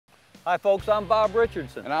Hi folks, I'm Bob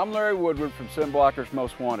Richardson. And I'm Larry Woodward from SimBlocker's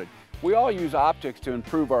Most Wanted. We all use optics to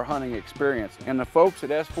improve our hunting experience, and the folks at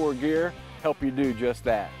S4Gear help you do just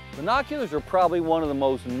that. Binoculars are probably one of the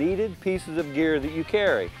most needed pieces of gear that you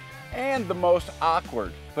carry. And the most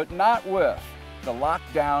awkward, but not with, the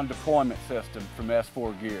lockdown deployment system from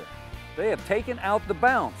S4Gear. They have taken out the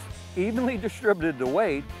bounce, evenly distributed the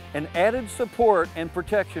weight, and added support and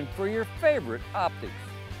protection for your favorite optics.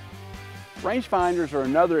 Rangefinders are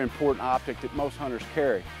another important optic that most hunters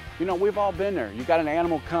carry. You know, we've all been there. You got an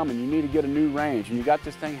animal coming, you need to get a new range, and you got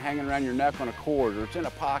this thing hanging around your neck on a cord, or it's in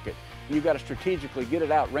a pocket, and you got to strategically get it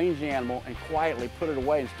out, range the animal, and quietly put it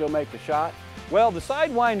away and still make the shot. Well, the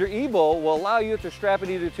Sidewinder Evo will allow you to strap it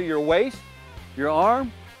either to your waist, your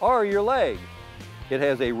arm, or your leg. It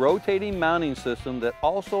has a rotating mounting system that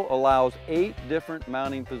also allows 8 different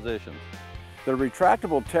mounting positions. The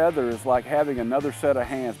retractable tether is like having another set of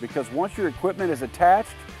hands, because once your equipment is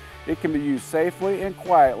attached, it can be used safely and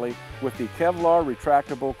quietly with the Kevlar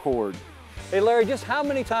retractable cord. Hey Larry, just how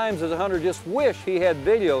many times does a hunter just wish he had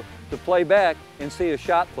video to play back and see a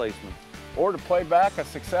shot placement? Or to play back a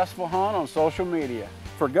successful hunt on social media.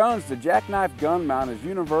 For guns, the jackknife gun mount is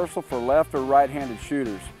universal for left or right-handed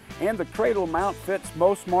shooters, and the cradle mount fits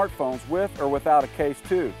most smartphones with or without a case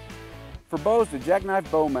too. For bows, the jackknife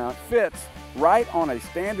bow mount fits right on a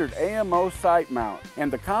standard AMO sight mount,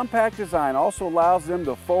 and the compact design also allows them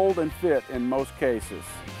to fold and fit in most cases.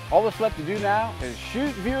 All that's left to do now is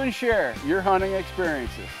shoot, view, and share your hunting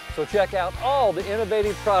experiences. So check out all the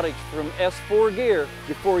innovative products from S4Gear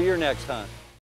before your next hunt.